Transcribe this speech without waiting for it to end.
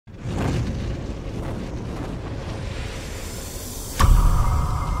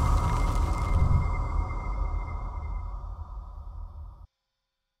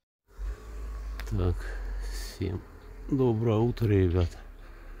Так, всем доброе утро, ребят.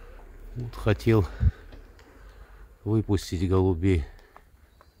 Вот хотел выпустить голубей.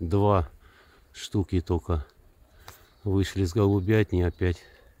 2 штуки только вышли с голубятни опять.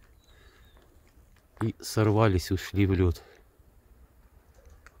 И сорвались, ушли в лед.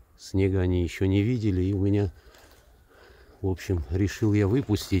 Снега они еще не видели. И у меня, в общем, решил я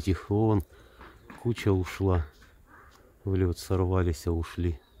выпустить их. Вон куча ушла в лед, сорвались, а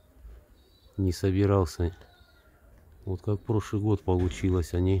ушли. Не собирался. Вот как прошлый год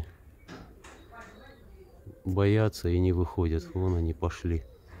получилось, они боятся и не выходят. Вон они пошли.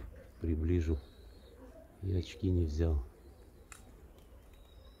 Приближу. И очки не взял.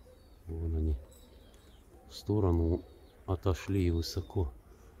 Вон они в сторону отошли и высоко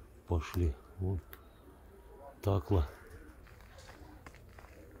пошли. Вот такла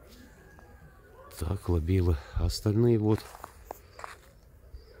белая. Остальные вот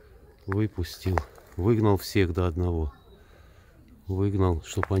выпустил. Выгнал всех до одного. Выгнал,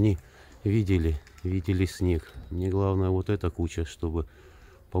 чтобы они видели снег. Мне главное вот эта куча, чтобы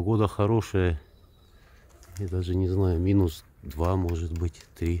погода хорошая. Я даже не знаю, -2, может быть,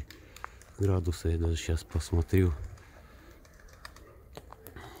 3 градуса. Я даже сейчас посмотрю.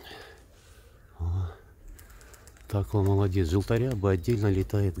 Такла молодец. Желтаря бы отдельно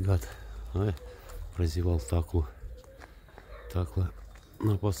летает, гад. Прозевал таклу. Такла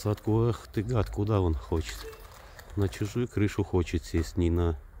на посадку. Эх ты, гад, куда он хочет? На чужую крышу хочет сесть, не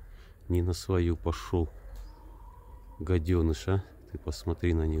на свою. Пошел. Гаденыш, а? Ты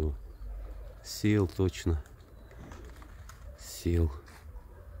посмотри на него. Сел точно. Сел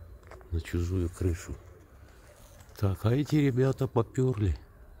на чужую крышу. Так, а эти ребята поперли.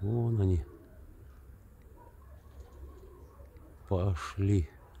 Вон они. Пошли.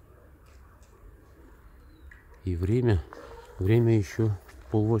 И время еще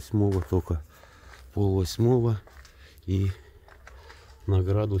 7:30 только. 7:30. И на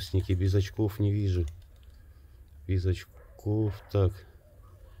градуснике без очков не вижу. Без очков. Так.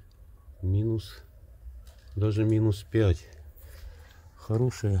 Даже -5.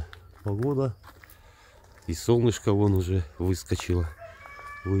 Хорошая погода. И солнышко вон уже выскочило.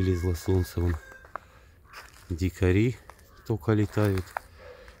 Вылезло солнце вон. Дикари только летают.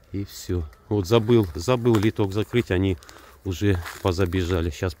 И все. Вот забыл литок закрыть. Они уже позабежали.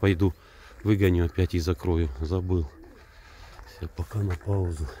 Сейчас пойду выгоню опять и закрою. Забыл. Все, пока на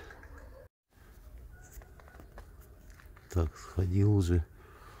паузу. Так, сходил уже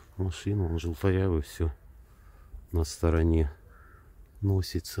в машину. Он желторявый, все на стороне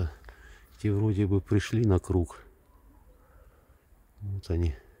носится. Те вроде бы пришли на круг. Вот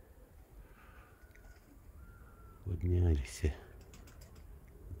они поднялись.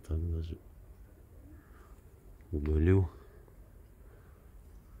 Так даже уголю.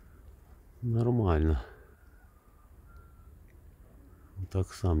 Нормально.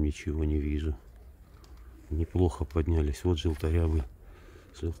 Так сам ничего не вижу. Неплохо поднялись. Вот желторябый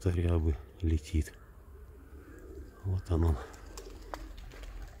летит. Вот он.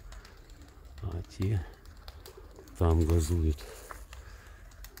 А те там газуют.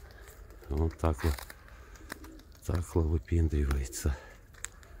 Вот такла выпендривается.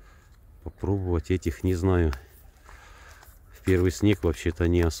 Попробовать этих не знаю. В первый снег вообще-то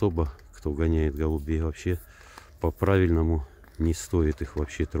не особо кто гоняет голубей. Вообще по-правильному не стоит их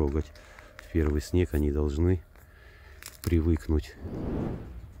вообще трогать. В первый снег они должны привыкнуть.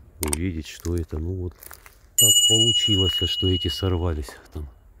 Увидеть, что это. Ну вот так получилось, что эти сорвались. Там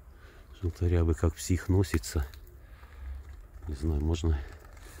желторябый как псих носится. Не знаю,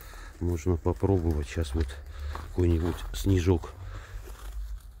 можно попробовать. Сейчас вот какой-нибудь снежок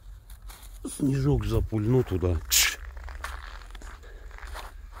запульну туда.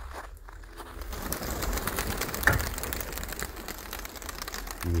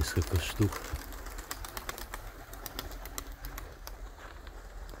 Несколько штук.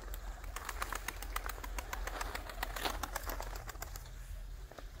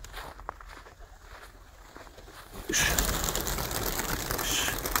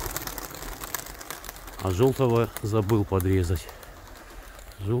 А желтого забыл подрезать.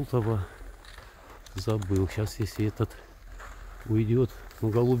 Желтого забыл. Сейчас, если этот уйдет. Ну,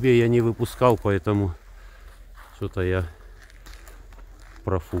 голубей я не выпускал, поэтому что-то я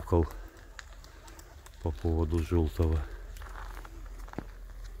профукал по поводу желтого.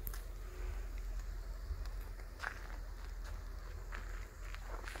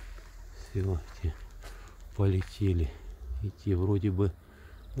 Все, эти полетели. Эти вроде бы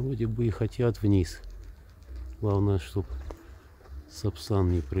и хотят вниз. Главное, чтобы Сапсан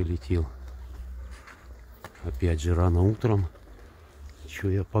не прилетел. Опять же рано утром. Че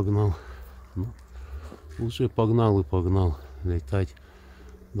я погнал? Ну, Уже погнал и погнал. Летать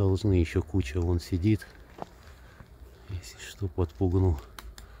должны еще куча. Вон сидит. Если что, подпугнул.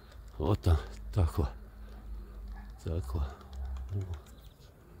 Вот там, такла. Такла.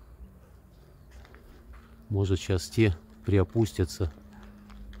 Может, сейчас те приопустятся.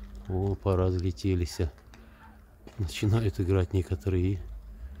 О, поразлетелись. Начинают играть некоторые.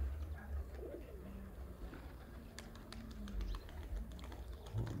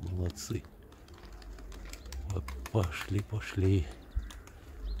 Молодцы. Пошли, пошли.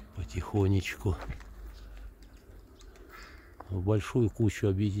 Потихонечку. В большую кучу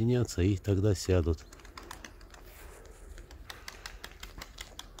объединятся и тогда сядут.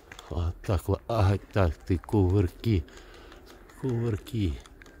 А так, так ты кувырки. Кувырки.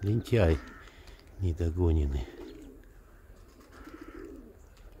 Лентяй недогоненный.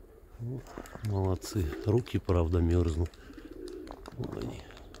 Молодцы. Руки, правда, мерзнут. Они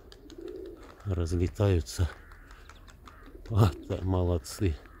разлетаются. Вот, да,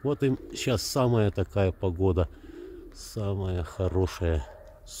 молодцы. Вот им сейчас самая такая погода. Самая хорошая.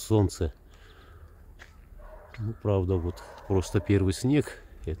 Солнце. Ну, правда, вот просто первый снег.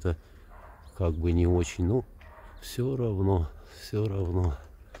 Это как бы не очень. Но все равно. Все равно.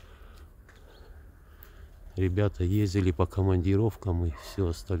 Ребята ездили по командировкам и все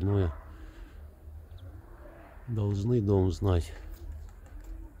остальное. Должны дом знать.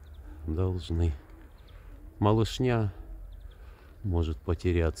 Должны. Малышня может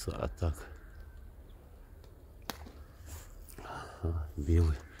потеряться, а так.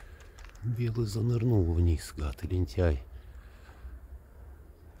 Белый. Белый занырнул вниз, гад, лентяй.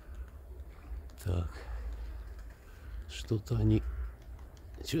 Так. Что-то они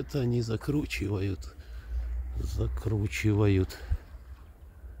закручивают. Закручивают.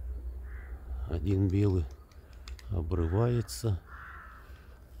 Один белый обрывается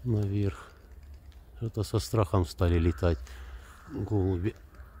наверх. Что-то со страхом стали летать голуби.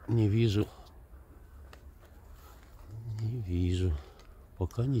 Не вижу. Не вижу.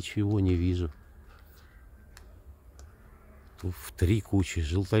 Пока ничего не вижу. Тут в 3 кучи.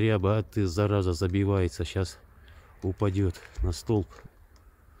 Желторяба, а ты, зараза, забивается. Сейчас упадет на столб.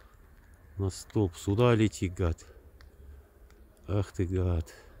 На столб. Сюда лети, гад. Ах ты,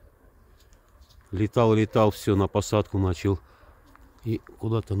 гад. Летал, летал, все, на посадку начал. И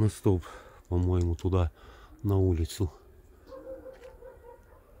куда-то на столб, по-моему, туда, на улицу.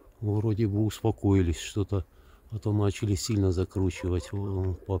 Вроде бы успокоились, что-то, а то начали сильно закручивать.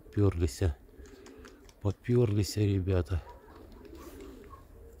 О, поперлись. Поперлись, ребята.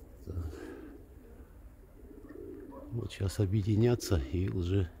 Так. Вот сейчас объединятся и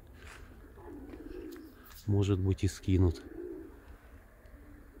уже, может быть, и скинут.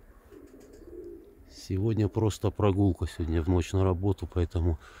 Сегодня просто прогулка, сегодня в ночь на работу,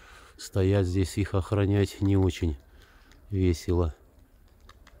 поэтому стоять здесь, их охранять не очень весело.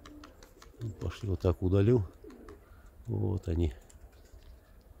 Пошли, вот так удалю. Вот они.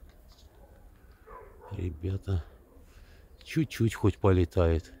 Ребята, чуть-чуть хоть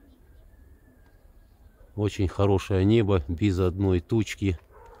полетает. Очень хорошее небо, без одной тучки.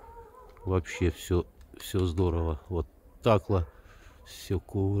 Вообще все здорово. Вот такла. Все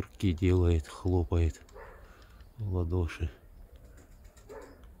кувырки делает, хлопает в ладоши.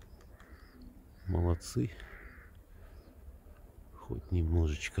 Молодцы. Хоть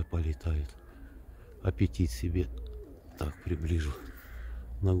немножечко полетают. Аппетит себе так приближу.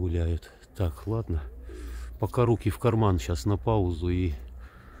 Нагуляют. Так, ладно. Пока руки в карман, сейчас на паузу, и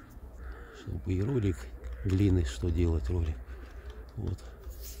чтобы и ролик длинный, что делать ролик. Вот.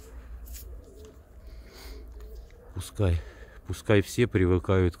 Пускай все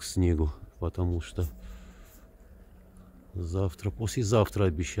привыкают к снегу, потому что завтра, послезавтра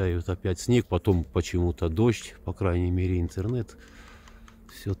обещают опять снег, потом почему-то дождь, по крайней мере интернет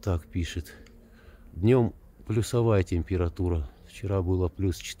все так пишет. Днем плюсовая температура, вчера было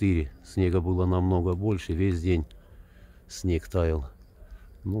 +4, снега было намного больше, весь день снег таял.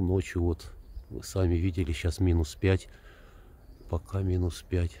 Ну, ночью вот, вы сами видели, сейчас -5, пока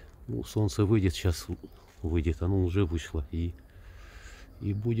 -5. Ну, солнце выйдет, сейчас выйдет, оно уже вышло, и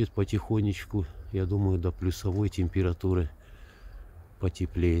будет потихонечку, я думаю, до плюсовой температуры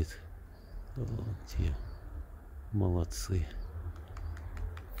потеплеет. Вот те молодцы.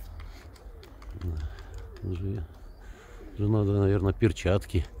 Уже надо, наверное,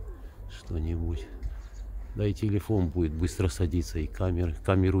 перчатки, что-нибудь. Да и телефон будет быстро садиться, и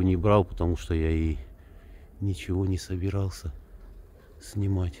камеру не брал, потому что я и ничего не собирался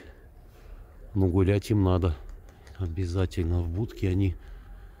снимать. Но гулять им надо. Обязательно в будке они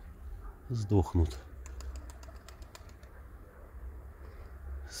сдохнут.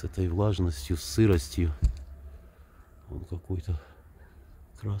 с этой влажностью, с сыростью. Он какой-то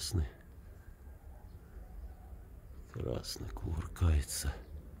красный. Красный кувыркается.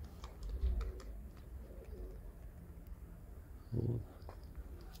 Вот.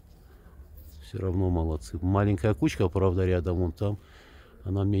 Все равно молодцы. Маленькая кучка, правда, рядом, вон там.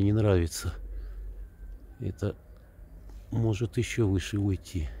 Она мне не нравится. Это может еще выше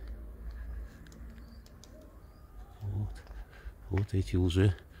уйти. Вот. Вот эти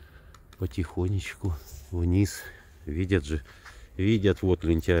уже потихонечку вниз. Видят же. Видят, вот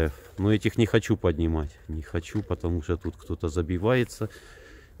лентяев. Но этих не хочу поднимать. Не хочу, потому что тут кто-то забивается.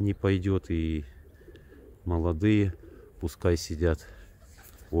 Не пойдет. И молодые пускай сидят.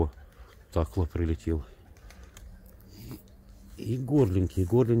 О, такла прилетел. И горленькие.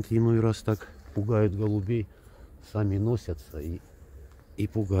 Горленькие иной раз так пугают голубей. Сами носятся и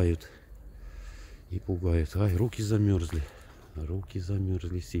пугают. И пугают. Ай, руки замерзли. Руки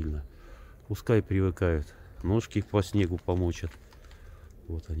замерзли сильно. Пускай привыкают. Ножки по снегу помочат.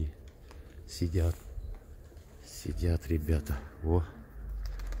 Вот они сидят. Сидят ребята. О.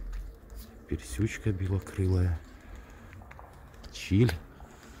 Персючка белокрылая. Чиль.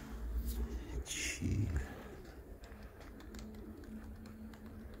 Чиль.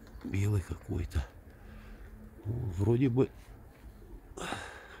 Белый какой-то. Вроде бы...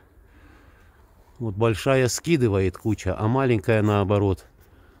 Вот большая скидывает куча, а маленькая наоборот.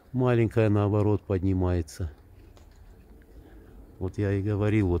 Маленькая наоборот поднимается. Вот я и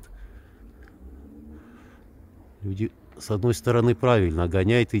говорил, вот. Люди, с одной стороны, правильно.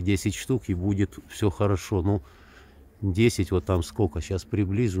 Гоняй ты 10 штук и будет все хорошо. Ну, 10 вот там сколько. Сейчас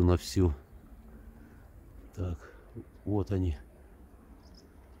приближу на всю. Так, вот они.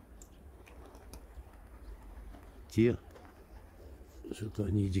 Те. Что-то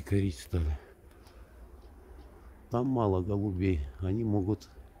они дикарить стали. Там мало голубей. Они могут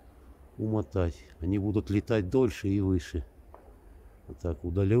умотать. Они будут летать дольше и выше. Вот так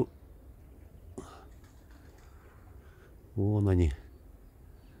удалю. Вон они.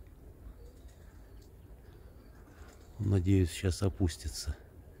 Надеюсь, сейчас опустятся.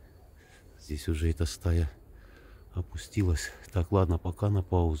 Здесь уже эта стая опустилась. Так, ладно, пока на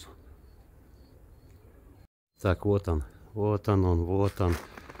паузу. Так, вот он. Вот он, вот он.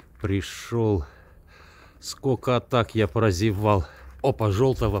 Пришел. Сколько атак я прозевал. Опа,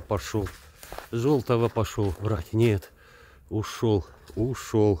 желтого пошел. Желтого пошел брать. Нет. Ушел.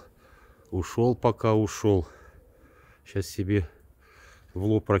 Ушел. Ушел, пока ушел. Сейчас себе в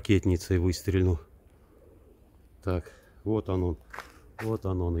лоб ракетницей выстрелю. Так, вот он. Вот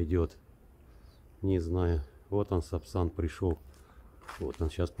он идет. Не знаю. Вот он, Сапсан, пришел. Вот он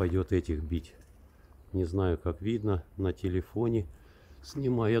сейчас пойдет этих бить. Не знаю, как видно на телефоне.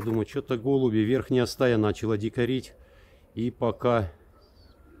 Снимаю. Я думаю, что-то голуби. Верхняя стая начала дикарить. И пока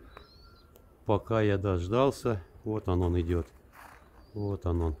я дождался. Вот он идет. Вот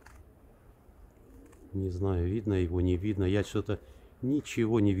он. Не знаю, видно его, не видно. Я что-то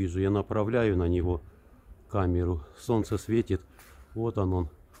ничего не вижу. Я направляю на него камеру. Солнце светит. Вот он.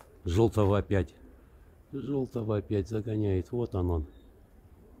 Желтого опять. Желтого опять загоняет. Вот он.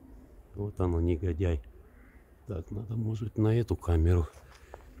 Вот он, негодяй. Так, надо, может, на эту камеру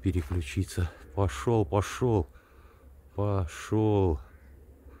переключиться. Пошел, пошел. Пошел.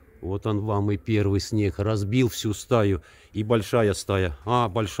 Вот он вам и первый снег. Разбил всю стаю. И большая стая. А,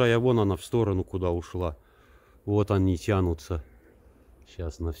 большая вон она в сторону, куда ушла. Вот они тянутся.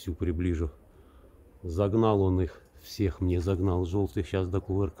 Сейчас на всю приближу. Загнал он их. Всех мне загнал. Желтый сейчас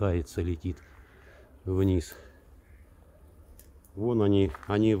докувыркается, летит вниз. Вон они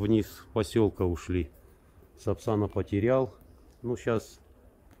вниз поселка ушли. Сапсана потерял. Ну, сейчас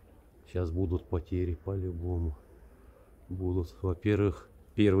будут потери по-любому. Будут, во-первых,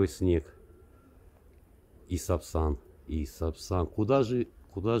 первый снег. И Сапсан. И Сапсан. Куда же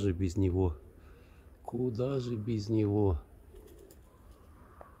без него? Куда же без него?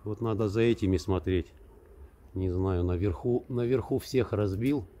 Вот надо за этими смотреть. Не знаю, наверху всех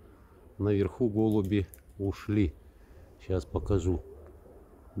разбил. Наверху голуби ушли. Сейчас покажу.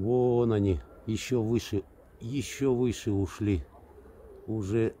 Вон они. Еще выше ушли.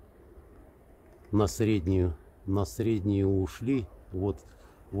 Уже на среднюю ушли.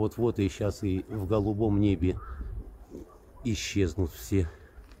 Вот и сейчас и в голубом небе исчезнут все.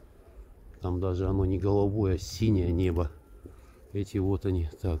 Там даже оно не голубое, а синее небо. Эти вот они.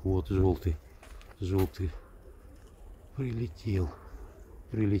 Так, вот желтый. Прилетел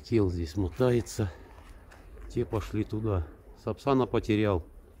здесь, мотается. Те пошли туда. Сапсана потерял.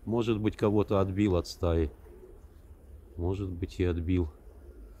 Может быть, кого-то отбил от стаи. Может быть, и отбил.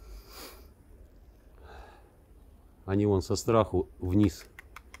 Они вон со страху вниз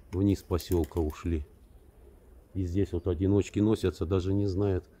вниз поселка ушли. И здесь вот одиночки носятся, даже не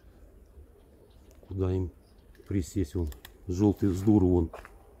знают, куда им присесть. Он желтый с дуру он.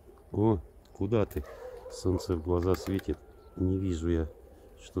 О, куда ты? Солнце в глаза светит. Не вижу я,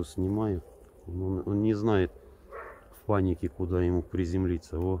 что снимаю. Он не знает в панике, куда ему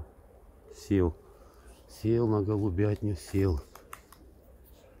приземлиться. О, сел. Сел на голубятню, сел.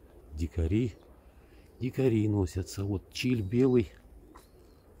 Дикари. Дикари носятся. Вот чиль белый.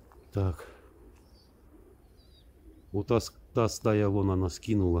 Так. Вот та стая, вон она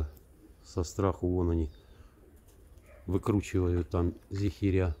скинула. Со страху вон они выкручивают там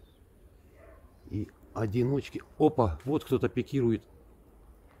зихиря. И одиночки. Опа, вот кто-то пикирует.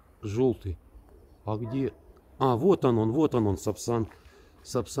 Желтый. А где? А, вот он, Сапсан.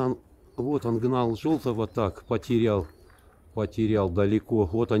 Сапсан, вот он гнал желтого, так, потерял далеко.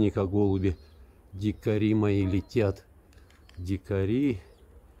 Вот они как голуби. Дикари мои летят. Дикари.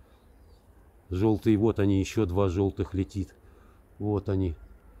 Желтые, вот они, еще два желтых летит. Вот они.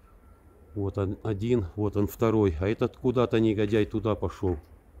 Вот он один, вот он второй. А этот куда-то негодяй туда пошел.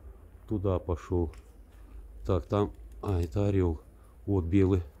 Туда пошел. Так, там... А, это орел. Вот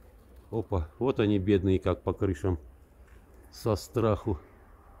белый. Опа, вот они бедные, как по крышам. Со страху.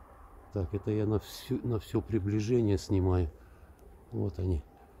 Так, это я на все приближение снимаю. Вот они.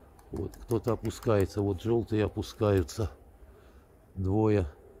 Вот кто-то опускается. Вот желтые опускаются. Двое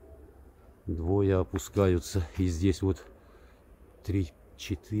опускаются. И здесь вот 3,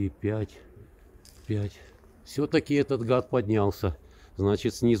 4, 5. Все-таки этот гад поднялся.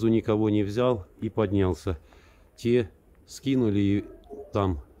 Значит, снизу никого не взял и поднялся. Те скинули и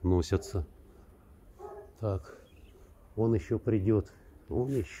там носятся. Так, он еще придет. Он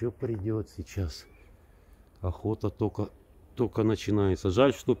еще придет сейчас. Охота только начинается.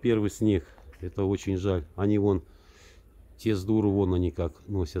 Жаль, что первый снег. Это очень жаль. Они вон, те с дуру, вон они как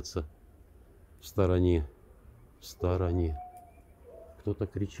носятся. В стороне. Кто-то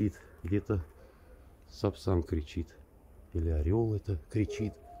кричит. Где-то Сапсан кричит. Или орел это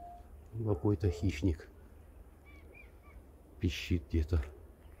кричит. Какой-то хищник. Пищит где-то.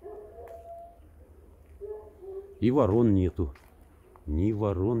 И ворон нету. Ни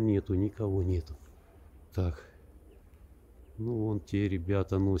ворон нету, никого нету. Так. Ну, вон те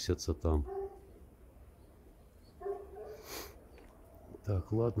ребята носятся там.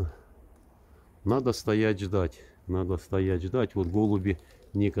 Так, ладно. Надо стоять ждать. Надо стоять ждать. Вот голуби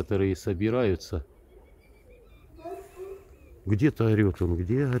некоторые собираются. Где-то орет он.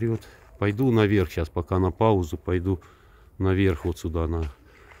 Где орет? Пойду наверх сейчас, пока на паузу. Пойду наверх вот сюда,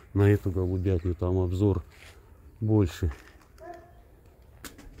 на эту голубятню. Там обзор больше.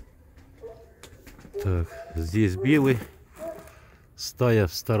 Так, здесь белый. Стая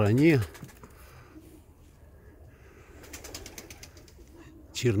в стороне.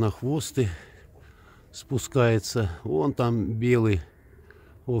 Чернохвостый спускается. Вон там белый.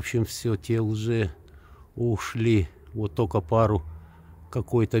 В общем, все, те уже ушли. Вот только пару.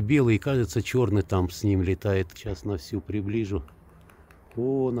 Какой-то белый, кажется, черный там с ним летает. Сейчас на всю приближу.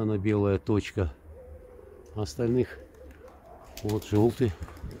 Вон она, белая точка. Остальных вот желтый.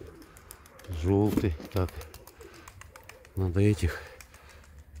 Желтый. Так. Надо этих.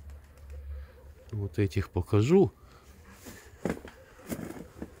 Вот этих покажу.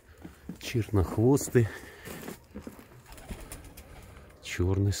 Чернохвостый.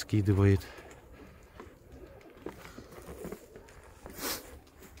 Черный скидывает.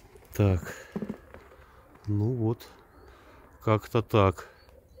 Так. Ну вот. Как-то так.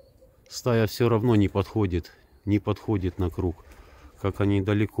 Стая все равно не подходит. Не подходит на круг. Как они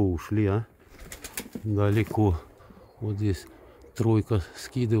далеко ушли, а? Далеко. Вот здесь тройка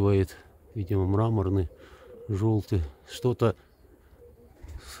скидывает. Видимо, мраморный, желтый. Что-то...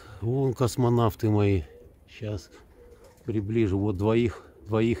 Вон космонавты мои. Сейчас приближу. Вот двоих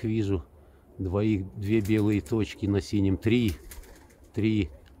вижу. Две белые точки на синем. Три.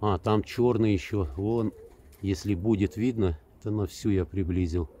 А, там черный еще. Вон, если будет видно, это на всю я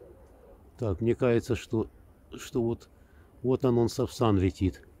приблизил. Так, мне кажется, что вот он Сапсан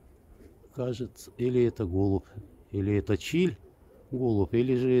летит. Кажется, или это голубь, или это чиль голубь,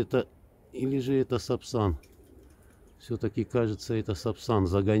 или же это Сапсан. Все-таки кажется, это Сапсан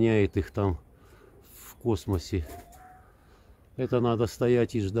загоняет их там в космосе. Это надо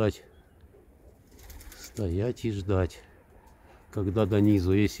стоять и ждать. Стоять и ждать. Когда до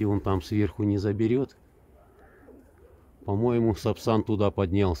низу, если он там сверху не заберет. По-моему, Сапсан туда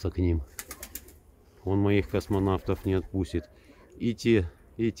поднялся к ним. Он моих космонавтов не отпустит. И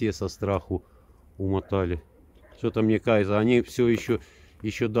те со страху умотали. Что-то мне кажется, они все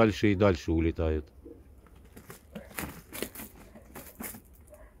еще дальше и дальше улетают.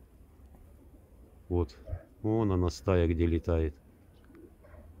 Вот. Вон она стая, где летает.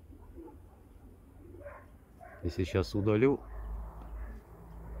 Если сейчас удалю.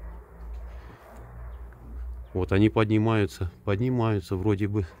 Вот они поднимаются. Поднимаются, вроде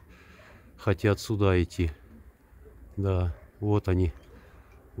бы хотят сюда идти. Да, вот они.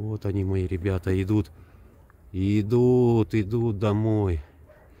 Вот они, мои ребята, идут. Идут домой.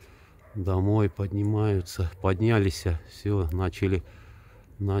 Домой поднимаются. Поднялись. Все, начали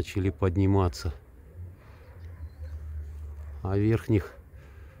подниматься. А верхних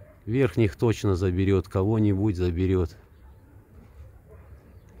точно заберет. Кого-нибудь заберет.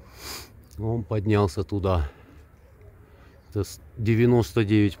 Он поднялся туда. Это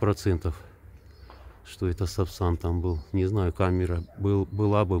 99%, что это Сапсан там был. Не знаю, камера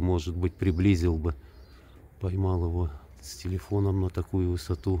была бы, может быть, приблизил бы. Поймал его с телефоном на такую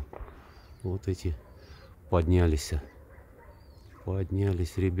высоту. Вот эти поднялись.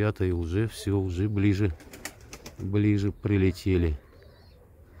 Поднялись ребята и уже все, уже ближе прилетели.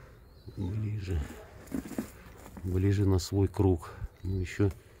 Ближе на свой круг. Ну,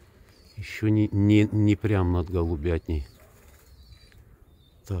 еще не прям над голубятней.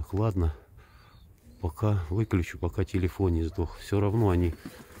 Так, ладно. Пока выключу, пока телефон не сдох. Все равно они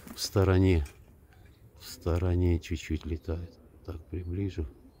в стороне. В стороне чуть-чуть летают. Так, приближу.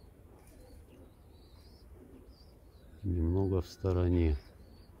 Немного в стороне.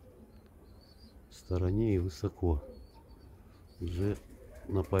 В стороне и высоко. Уже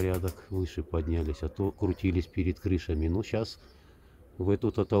на порядок выше поднялись. А то крутились перед крышами. Но сейчас в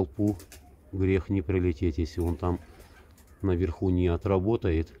эту-то толпу грех не прилететь. Если он там наверху не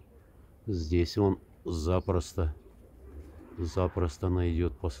отработает, здесь он запросто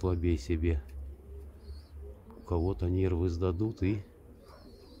найдет послабее себе. У кого-то нервы сдадут и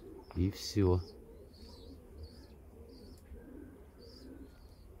все.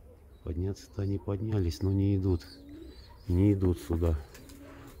 Подняться-то они поднялись, но не идут. Не идут сюда.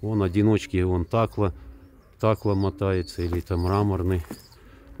 Вон одиночки, вон такла мотается, или там мраморный.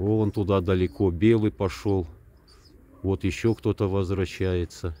 Вон туда далеко белый пошел. Вот еще кто-то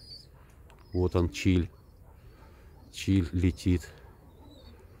возвращается. Вот он, чиль летит.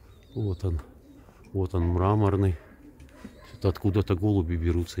 Вот он мраморный. Это откуда-то голуби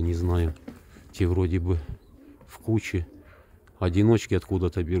берутся, не знаю. Те вроде бы в куче. Одиночки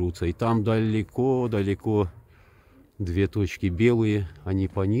откуда-то берутся. И там далеко две точки белые, они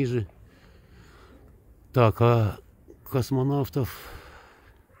пониже. Так, а космонавтов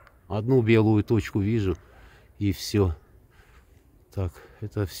одну белую точку вижу, и все. Так,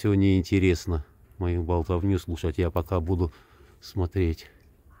 это все неинтересно. Мою болтовню слушать. Я пока буду смотреть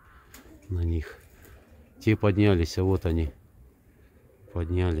на них. Те поднялись, а вот они.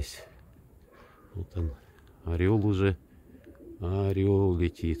 Поднялись. Вот он. Орел уже. Орел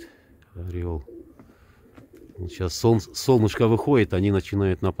летит. Орел. Вот сейчас солнышко выходит, они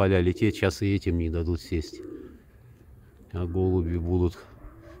начинают на поля лететь. Сейчас и этим не дадут сесть. А голуби будут,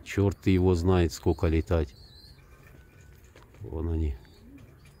 черт его знает, сколько летать. Вон они.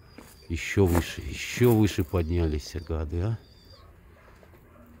 Еще выше поднялись, гады, а.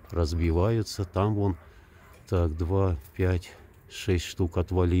 Разбиваются. Там вон, так, 2, 5, 6 штук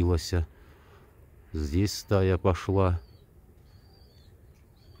отвалилось. Здесь стая пошла.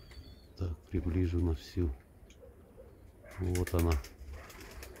 Так, приближу на всю. Вот она,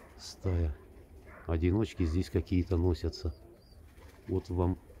 стая. Одиночки здесь какие-то носятся. Вот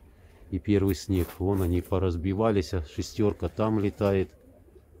вам и первый снег. Вон они поразбивались. Шестерка там летает.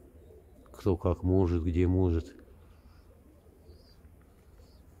 Кто как может, где может.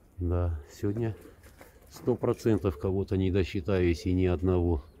 Да, сегодня 100% кого-то не досчитаюсь и ни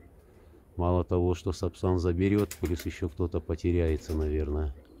одного. Мало того, что Сапсан заберет, плюс еще кто-то потеряется,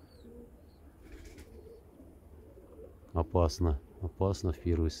 наверное. Опасно в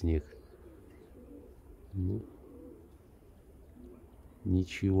первый снег. Ну,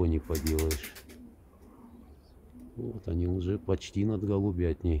 ничего не поделаешь. Вот они уже почти над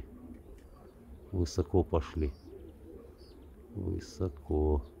голубятней. Высоко пошли.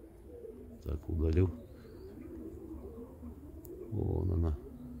 Высоко. Так, удалю. Вон она.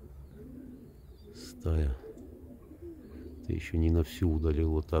 Стая. Ты еще не на всю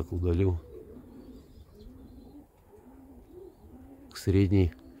удалил. Вот так удалю. К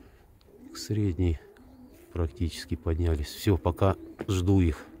средней практически поднялись. Все, пока жду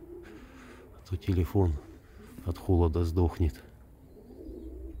их. А то телефон от холода сдохнет.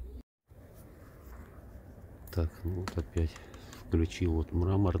 Так, ну вот опять включил. Вот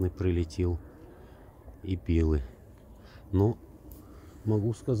мраморный прилетел и белый. Но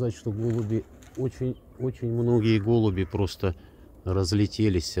могу сказать, что голуби, очень многие голуби просто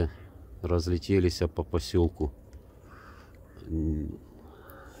разлетелись. разлетелись по поселку.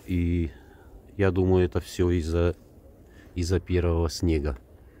 И я думаю, это все из-за первого снега.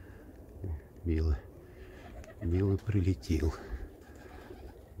 Белый прилетел.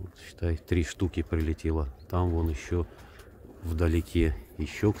 Вот, считай, 3 штуки прилетело. Там вон еще вдалеке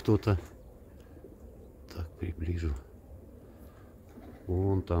еще кто-то. Так, приближу.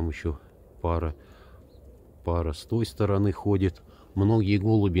 Вон там еще пара с той стороны ходит. Многие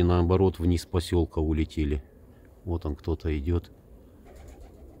голуби, наоборот, вниз поселка улетели. Вот он, кто-то идет.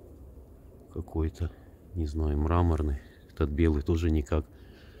 Какой-то, не знаю, мраморный. Этот белый тоже никак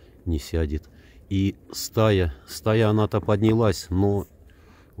не сядет. И стая она-то поднялась, но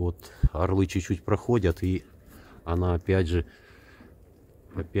вот орлы чуть-чуть проходят, и она опять же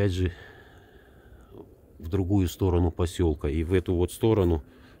в другую сторону поселка. И в эту вот сторону,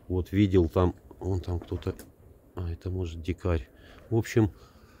 вот видел там, вон там кто-то, это может дикарь. В общем,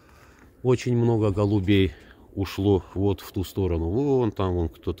 очень много голубей ушло вот в ту сторону. Вон там вон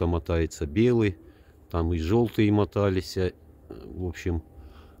кто-то мотается белый, там и желтые мотались. В общем,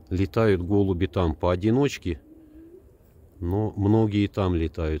 летают голуби там поодиночке, но многие там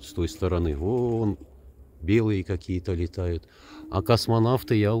летают с той стороны. Вон белые какие-то летают. А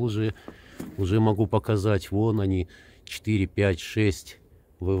космонавты я уже могу показать. Вон они 4, 5, 6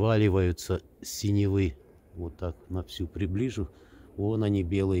 вываливаются с синевы. Вот так на всю приближу. Вон они,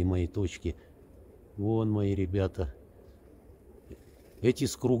 белые мои точки. Вон мои ребята. Эти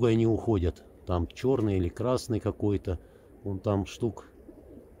с круга не уходят. Там черный или красный какой-то. Вон там штук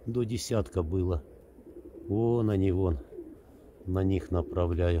до 10 было. Вон они, вон. На них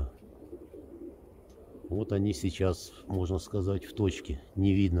направляю. Вот они сейчас, можно сказать, в точке.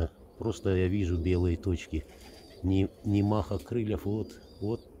 Не видно. Просто я вижу белые точки. Не маха крыльев. Вот.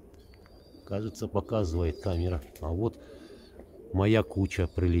 Кажется, показывает камера. А вот моя куча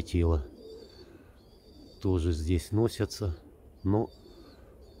прилетела. Тоже здесь носятся. Но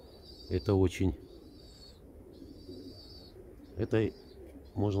это очень... Это,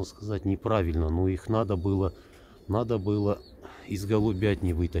 можно сказать, неправильно. Но их надо было из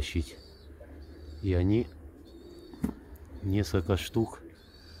голубятни вытащить. И они, несколько штук,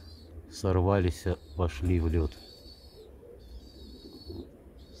 сорвались, пошли в лед.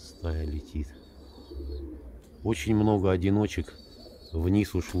 Стая летит. Очень много одиночек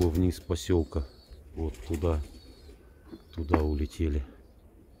вниз ушло, вниз поселка. Вот туда улетели.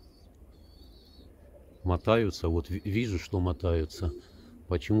 Мотаются, вот вижу, что мотаются.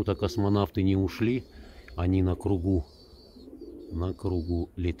 Почему-то космонавты не ушли, они на кругу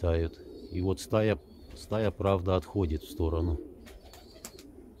летают. И вот стая, правда, отходит в сторону.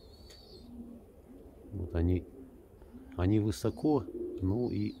 Вот они высоко, ну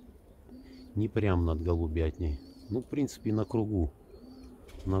и не прям над голубятней. Ну, в принципе, на кругу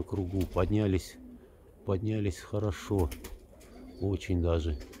поднялись хорошо, очень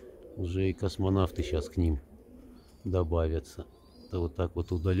даже. Уже и космонавты сейчас к ним добавятся. Это вот так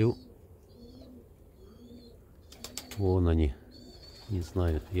вот удалю. Вон они. Не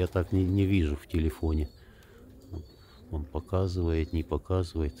знаю, я так не вижу в телефоне. Он показывает, не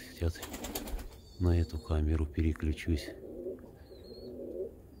показывает. Сейчас на эту камеру переключусь.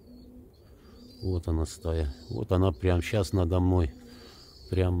 Вот она, стая. Вот она прямо сейчас надо мной,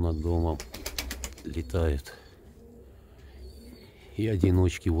 прямо над домом летает. И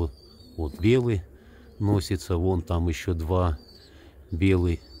одиночки вот белый носится. Вон там еще 2,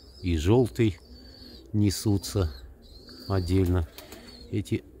 белый и желтый, несутся отдельно.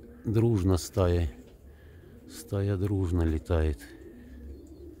 Эти дружно стая дружно летает.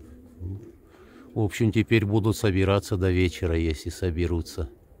 В общем, теперь будут собираться до вечера, если соберутся.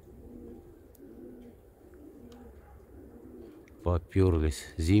 Поперлись.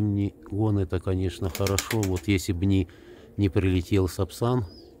 Зимний гон — это, конечно, хорошо. Вот если бы не прилетел Сапсан,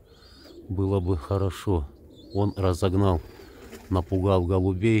 было бы хорошо. Он разогнал, напугал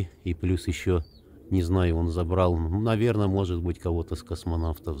голубей, и плюс еще, не знаю, он забрал, наверное, может быть, кого-то с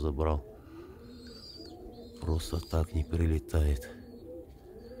космонавтов забрал. Просто так не прилетает.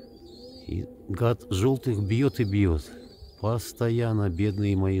 И гад желтых бьет и бьет. Постоянно,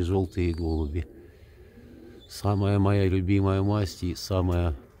 бедные мои желтые голуби. Самая моя любимая масть и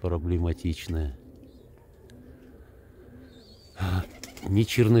самая проблематичная. Ни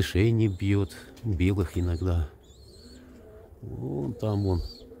чернышей не бьет, белых иногда. Вон там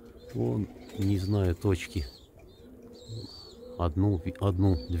вон, не знаю, точки. Одну,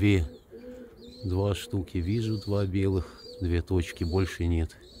 2 штуки. Вижу 2 белых, 2 точки, больше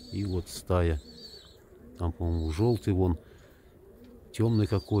нет. И вот стая. Там, по-моему, желтый вон, темный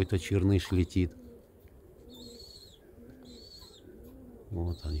какой-то черныш летит.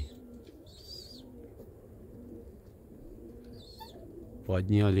 Вот они.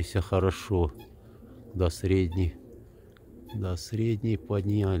 Поднялись хорошо. До средней. До средней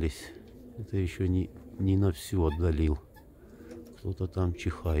поднялись. Это еще не на всю отдалил. Кто-то там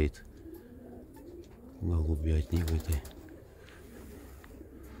чихает. Голубятни в этой.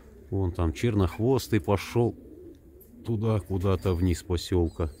 Вон там чернохвостый пошел туда, куда-то вниз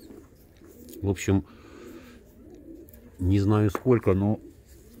поселка. В общем, не знаю сколько, но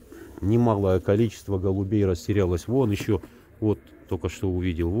немалое количество голубей растерялось. Вон еще, вот только что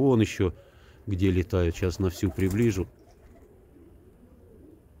увидел, вон еще где летают. Сейчас на всю приближу.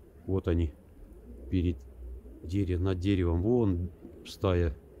 Вот они над деревом. Вон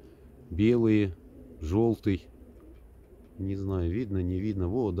стая. Белые, желтый. Не знаю, видно, не видно.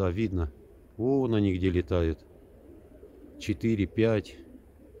 Во, да, видно. Вон они где летают. 4, 5.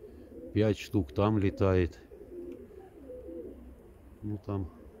 5 штук там летает. Ну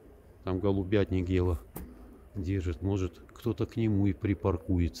там голубятни дело держит. Может, кто-то к нему и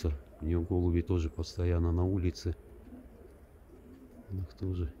припаркуется. У него голуби тоже постоянно на улице. Ну,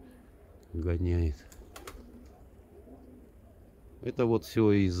 кто же гоняет? Это вот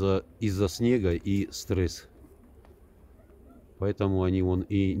все из-за снега и стресс. Поэтому они вон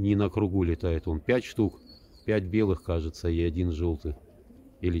и не на кругу летают. Вон 5 штук. 5 белых, кажется, и 1 желтый.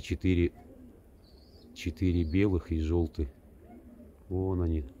 Или 4 белых и желтый. Вон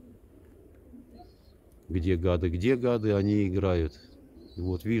они. Где гады, они играют. И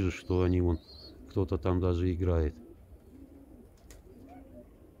вот вижу, что они вон, кто-то там даже играет.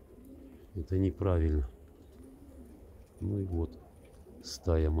 Это неправильно. Ну и вот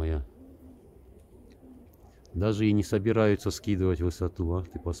стая моя. Даже и не собираются скидывать высоту, а?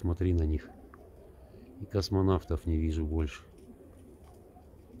 Ты посмотри на них. И космонавтов не вижу больше.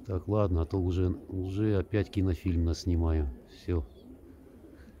 Так, ладно, а то уже опять кинофильм наснимаю. Все.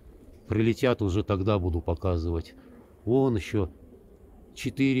 Прилетят, уже тогда буду показывать. Вон еще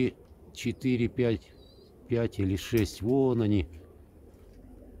 4, 5 или 6. Вон они.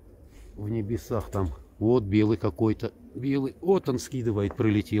 В небесах там. Вот белый какой-то. Белый. Вот он скидывает,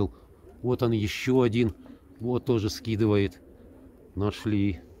 прилетел. Вот он еще один. Вот тоже скидывает.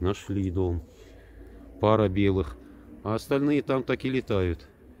 Нашли дом. Пара белых. А остальные там так и летают.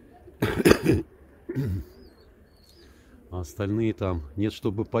 А остальные там. Нет,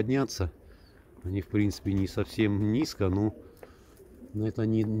 чтобы подняться. Они, в принципе, не совсем низко, но это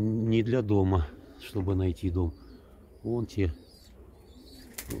не для дома, чтобы найти дом. Вон те.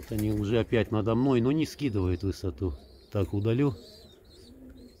 Вот они уже опять надо мной, но не скидывают высоту. Так, удалю.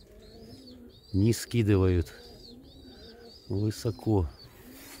 Не скидывают. Высоко.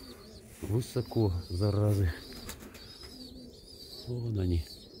 Высоко, заразы. Вон они.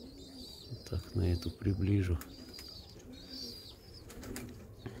 Так, на эту приближу.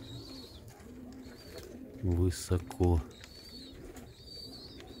 Высоко.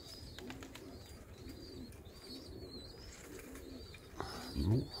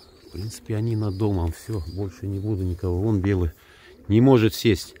 Ну, в принципе, они над домом. Все, больше не буду никого. Вон белый. Не может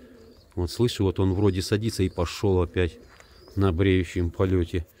сесть. Вот слышу, вот он вроде садится и пошел опять на бреющем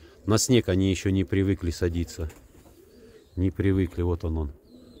полете. На снег они еще не привыкли садиться. Не привыкли, вот он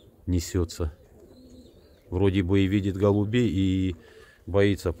несется. Вроде бы и видит голубей, и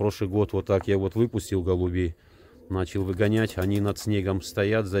боится. Прошлый год вот так я вот выпустил голубей, начал выгонять. Они над снегом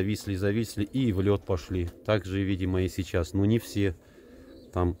стоят, зависли и в лед пошли. Так же, видимо, и сейчас. Ну, не все.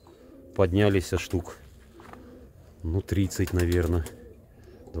 Там поднялись штук, ну, 30, наверное.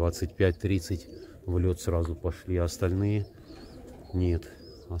 25-30 в лед сразу пошли. А остальные нет.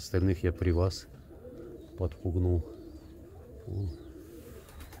 Остальных я при вас подпугнул.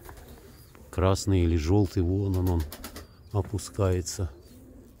 Красный или желтый, вон он опускается.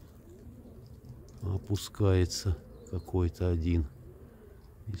 Опускается какой-то один.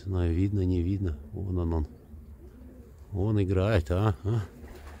 Не знаю, видно, не видно. Вон он. Он играет, а?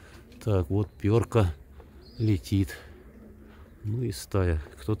 Так, вот перка летит. Ну и стая.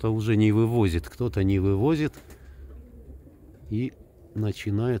 Кто-то уже не вывозит, кто-то не вывозит. И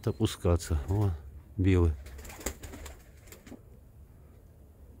начинает опускаться. О, белый.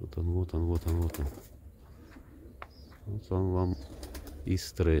 Вот он. Вот он вам и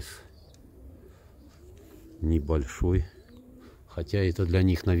стресс. Небольшой. Хотя это для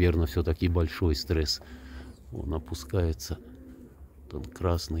них, наверное, все-таки большой стресс. Он опускается. Вот он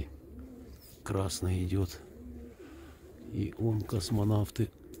красный. Красный идет. И он, космонавты,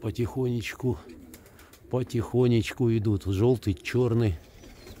 потихонечку идут. Желтый, черный,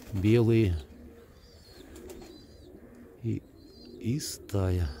 белые. И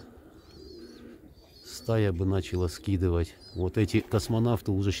стая. Стая бы начала скидывать. Вот эти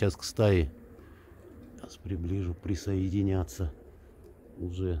космонавты уже сейчас к стае. Сейчас приближу, присоединятся.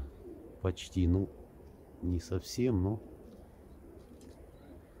 уже почти, ну, не совсем, но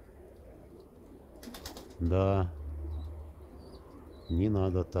да, не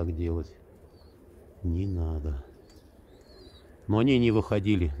надо так делать, не надо. Но они не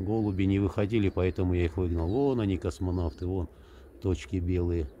выходили, голуби не выходили, поэтому я их выгнал. Вон они, космонавты, вон точки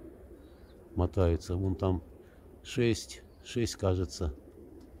белые мотаются, вон там 6, кажется,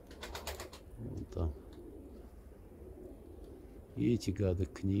 вон там. И эти гады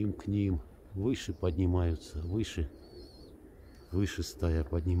к ним выше поднимаются, выше стая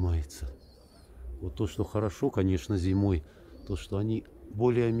поднимается. Вот то, что хорошо, конечно, зимой, то, что они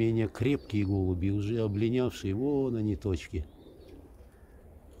более-менее крепкие голуби, уже облинявшие, вон они точки.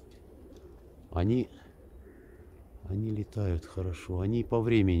 Они летают хорошо, они по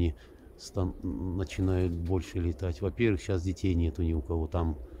времени начинают больше летать. Во-первых, сейчас детей нету ни у кого,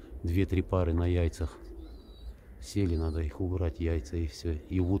 там 2-3 пары на яйцах. Сели, надо их убрать, яйца, и все.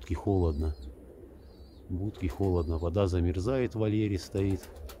 И в утке холодно. В утке холодно, вода замерзает, в вольере стоит.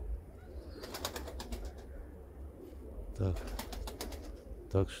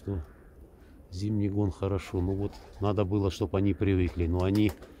 Так что зимний гон хорошо. Ну вот, надо было, чтобы они привыкли. Но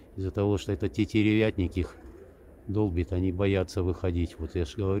они, из-за того, что это тетеревятник их долбит, они боятся выходить. Вот я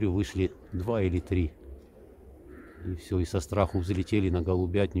же говорю, вышли 2 или 3. И все, и со страху взлетели на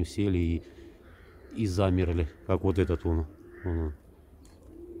голубятню, сели и замерли. Как вот этот он,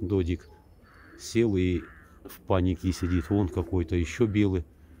 додик, сел и в панике сидит. Вон какой-то еще белый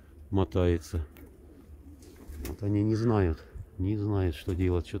мотается. Вот они не знают, что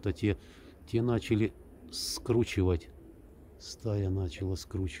делать. Что-то те начали скручивать. Стая начала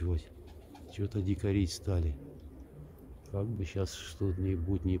скручивать. Что-то дикарить стали. Как бы сейчас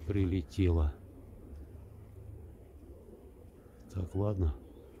что-нибудь не прилетело. Так, ладно.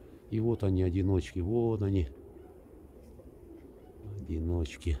 И вот они, одиночки. Вот они.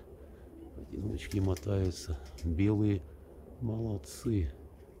 Одиночки мотаются. Белые молодцы.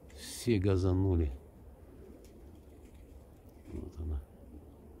 Все газанули. Вот она.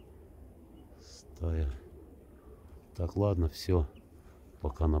 Стая. Так, ладно, все.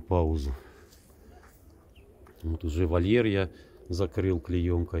 Пока на паузу. Вот уже вольер я закрыл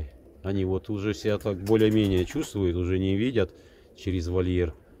клеенкой. Они вот уже себя так более-менее чувствуют, уже не видят через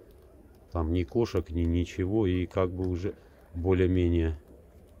вольер. Там ни кошек, ни ничего. И как бы уже более-менее.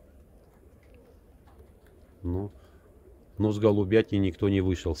 Но с голубятни никто не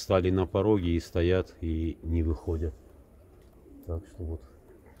вышел. Стали на пороге и стоят, и не выходят. Так что вот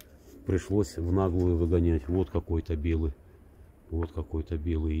пришлось в наглую выгонять. Вот какой-то белый. Вот какой-то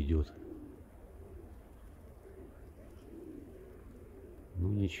белый идет. Ну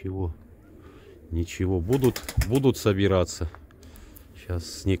ничего. Ничего. Будут собираться. Сейчас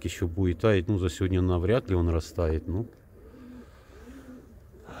снег еще будет таять. Ну, за сегодня навряд ли он растает. Ну,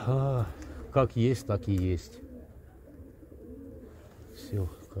 как есть, так и есть. Все,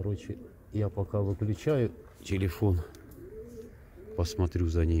 короче, я пока выключаю телефон. Посмотрю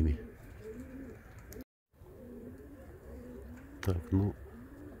за ними. Так, ну,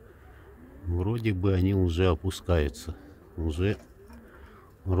 вроде бы они уже опускаются. Уже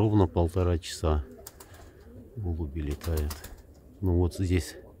ровно 1,5 часа голуби летают. Ну вот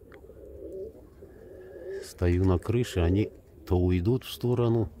здесь стою на крыше, они то уйдут в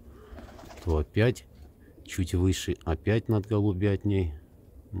сторону, то опять чуть выше, опять над голубятней.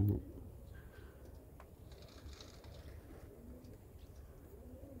 Ну,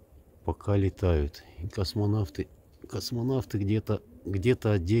 пока летают. И космонавты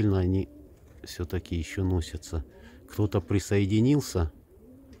где-то отдельно они все-таки еще носятся. Кто-то присоединился,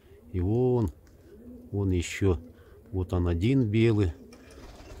 и вон еще. Вот он один белый.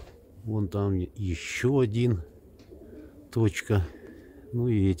 Вон там еще один точка. Ну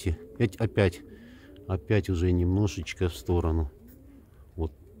и эти опять уже немножечко в сторону.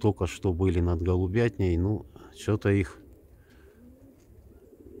 Вот только что были над голубятней. Ну, что-то их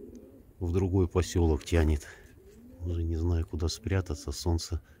в другой поселок тянет. Уже не знаю, куда спрятаться.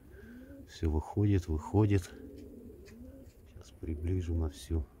 Солнце все выходит. Сейчас приближу на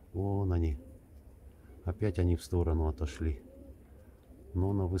всю. Вон они. Опять они в сторону отошли.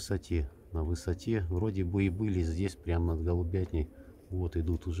 Но на высоте. Вроде бы и были здесь, прямо над голубятней. Вот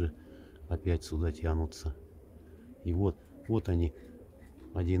идут уже. Опять сюда тянутся. И вот они,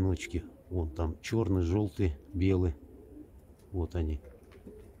 одиночки. Вон там черный, желтый, белый. Вот они.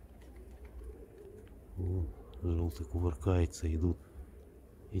 Вон, желтый кувыркается, идут.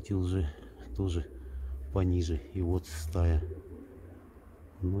 Эти уже тоже пониже. И вот стая.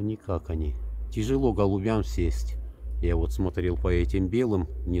 Ну никак они. Тяжело голубям сесть. Я вот смотрел по этим белым.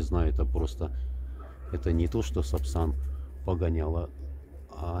 Не знаю, это просто... Это не то, что Сапсан погонял, а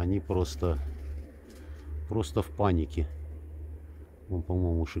А они просто в панике. Он,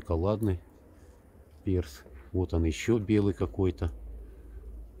 по-моему, шоколадный перс. Вот он еще белый какой-то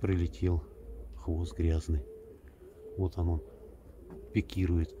прилетел. Хвост грязный. Вот он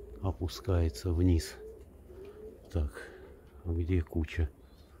пикирует, опускается вниз. Так, а где куча?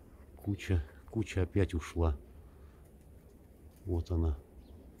 Куча опять ушла. Вот она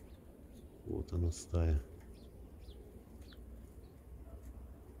стая.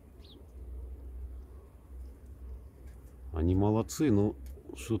 Они молодцы, но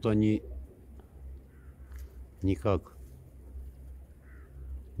что-то они никак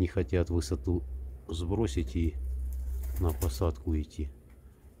не хотят высоту сбросить и на посадку идти.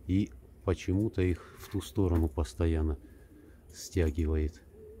 И почему-то их в ту сторону постоянно стягивает.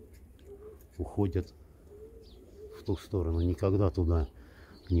 Уходят в ту сторону. Никогда туда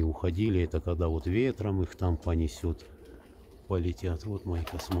не уходили. Это когда вот ветром их там понесет. Полетят. Вот мои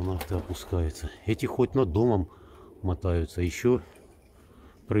космонавты опускаются. Эти хоть над домом мотаются. Еще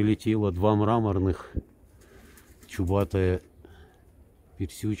прилетело 2 мраморных. Чубатая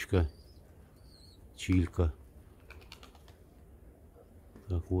персючка, чилька.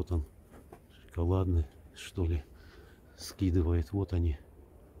 Так, вот он, шоколадный, что ли, скидывает. Вот они.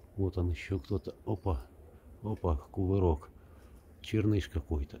 Вот он еще кто-то. Опа, кувырок. Черныш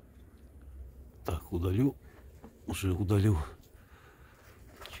какой-то. Так, удалю. Уже удалю.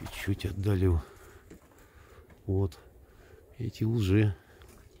 Чуть-чуть отдалю. Вот. Эти уже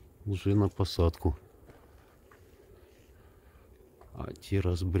на посадку. А те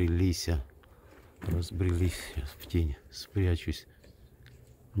разбрелись. Сейчас в тень спрячусь.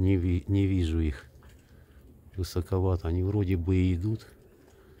 Не вижу их. Высоковато. Они вроде бы и идут.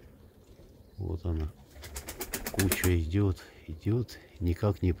 Вот она. Куча идет,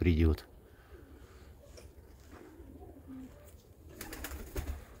 никак не придет.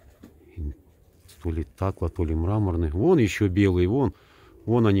 То ли таква, то ли мраморный. Вон еще белый, вон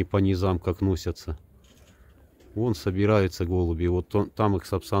они по низам как носятся. Вон собираются голуби. Вот там их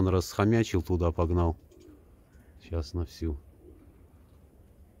Сапсан расхомячил, туда погнал. Сейчас на всю.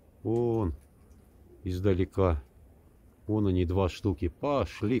 Вон издалека. Вон они, 2 штуки.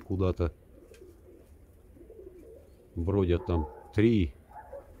 Пошли куда-то. Бродят там 3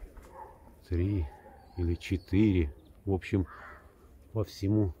 или 4. В общем, по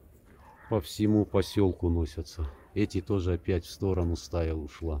всему поселку носятся. Эти тоже опять в сторону стая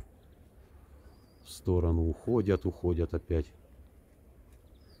ушла. В сторону уходят опять.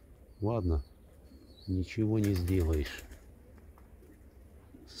 Ладно, ничего не сделаешь.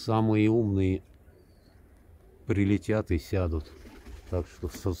 Самые умные прилетят и сядут. Так что,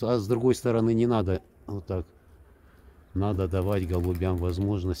 а с другой стороны, не надо вот так. Надо давать голубям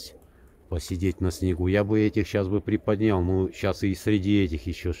возможность посидеть на снегу. Я бы этих сейчас бы приподнял. Ну, сейчас и среди этих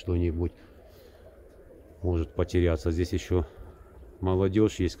еще что-нибудь может потеряться. Здесь еще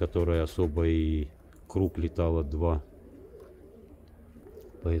молодежь есть, которая особо и круг летала 2.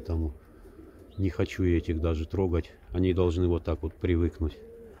 Поэтому не хочу я этих даже трогать. Они должны вот так вот привыкнуть.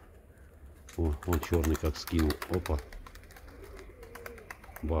 О, он черный как скинул. Опа.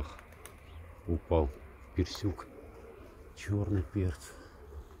 Бах. Упал персюк. Черный перц.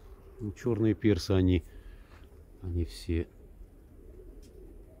 Ну, черные перцы, они все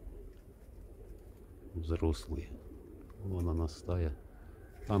взрослые. Вон она стая.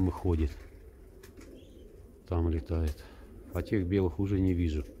 Там и ходит. Там летает. А тех белых уже не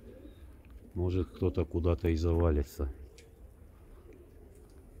вижу. Может, кто-то куда-то и завалится.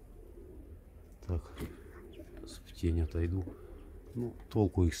 Так, в тень отойду. Ну,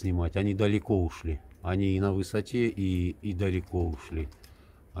 толку их снимать. Они далеко ушли. Они и на высоте, и далеко ушли.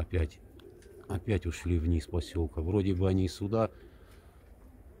 Опять ушли вниз поселка. Вроде бы они сюда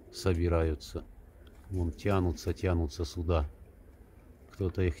собираются. Вон тянутся сюда.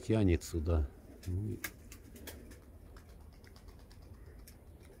 Кто-то их тянет сюда.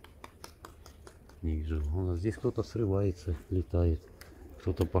 Не вижу. Вон, здесь кто-то срывается, летает.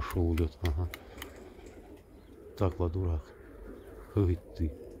 Кто-то пошел в лед. Ага. Так, дурак. Ой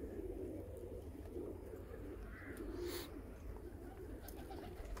ты.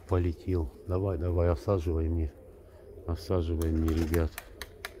 Полетел. Давай, осаживай мне. Осаживай мне, ребят.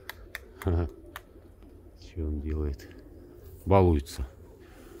 Ха-ха. Что он делает? Балуется.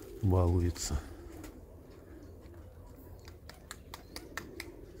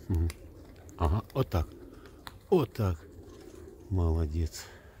 Угу. Ага, вот так. Молодец.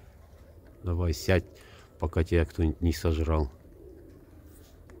 Давай сядь, пока тебя кто-нибудь не сожрал.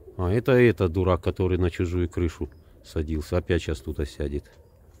 А это дурак, который на чужую крышу садился. Опять сейчас тут сядет.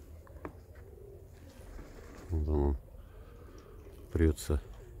 Вот он прется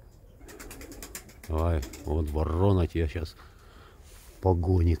Давай, вот ворона тебя сейчас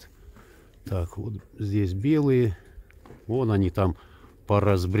погонит. Так, вот здесь белые. Вон они там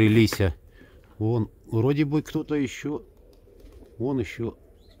поразбрелись. Вон, вроде бы кто-то еще. Вон еще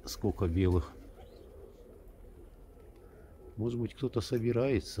сколько белых. Может быть, кто-то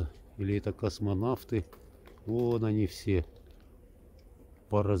собирается. Или это космонавты. Вон они все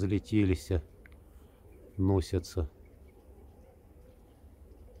поразлетелись. Носятся.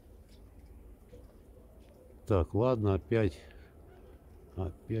 Так, ладно, опять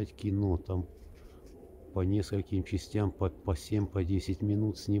кино. Там по нескольким частям, по 7, по 10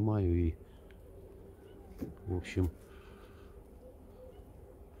 минут снимаю. И, в общем,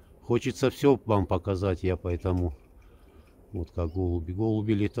 хочется все вам показать, я поэтому... Вот как голуби.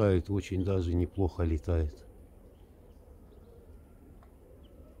 Голуби летают, очень даже неплохо летают.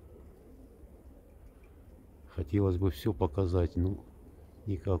 Хотелось бы все показать, но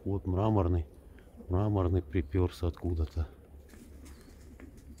никак. Вот мраморный приперся откуда-то.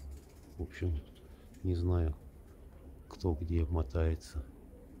 В общем, не знаю, кто где мотается.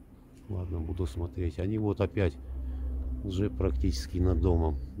 Ладно, буду смотреть. Они вот опять уже практически над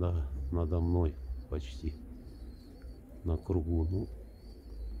домом, да, надо мной почти. На кругу. Ну,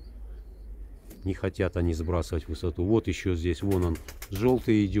 не хотят они сбрасывать высоту. Вот еще здесь, вон он,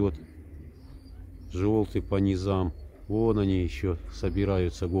 желтый идет. Желтый по низам. Вон они еще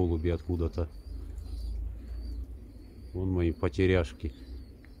собираются, голуби откуда-то. Вон мои потеряшки.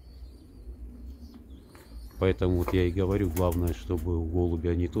 Поэтому вот я и говорю, главное, чтобы у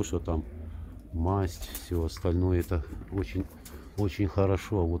голубя не то, что там масть, все остальное, это очень, очень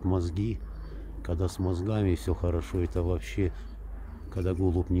хорошо. А вот мозги, когда с мозгами все хорошо, это вообще, когда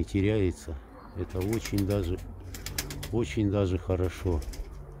голубь не теряется, это очень даже хорошо.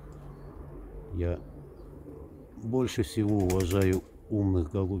 Я больше всего уважаю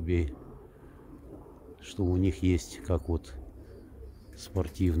умных голубей, что у них есть, как вот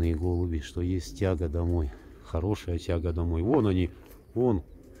спортивные голуби, что есть тяга домой, хорошая тяга домой. Вон они, вон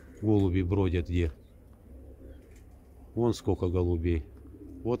голуби бродят где. Вон сколько голубей.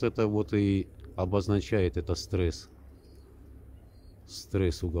 Вот это вот и обозначает это стресс.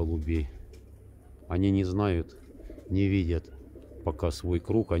 Стресс у голубей. Они не знают, не видят пока свой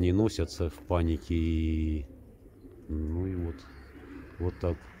круг, они носятся в панике и... Ну и вот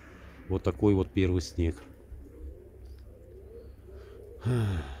так. Вот такой вот первый снег.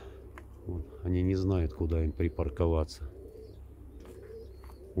 Они не знают, куда им припарковаться.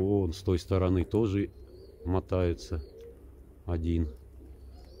 Вон с той стороны тоже мотаются один.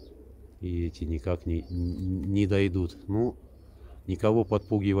 И эти никак не дойдут. Ну, никого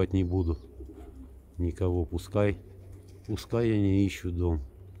подпугивать не буду. Никого. Пускай они ищут дом.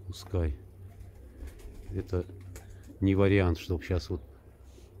 Пускай. Это не вариант, чтобы сейчас вот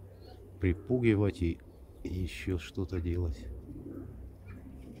припугивать и еще что-то делать.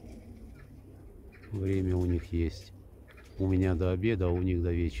 Время у них есть. У меня до обеда, а у них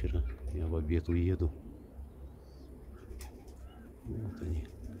до вечера. Я в обед уеду. Вот они.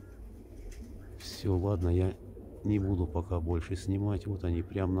 Все, ладно, я не буду пока больше снимать. Вот они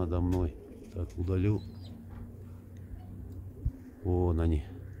прямо надо мной. Так, удалю. Вон они.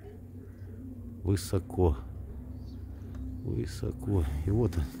 Высоко. Высоко. И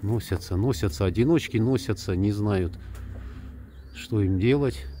вот носятся. Одиночки носятся, не знают, что им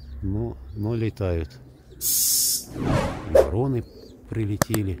делать, но летают. И вороны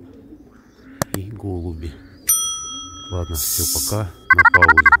прилетели. И голуби. Ладно, все, пока на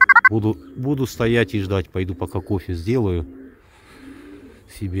паузу. Буду стоять и ждать. Пойду пока кофе сделаю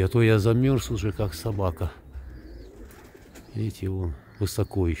себе. А то я замерз уже как собака. Видите, вон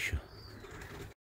высоко еще.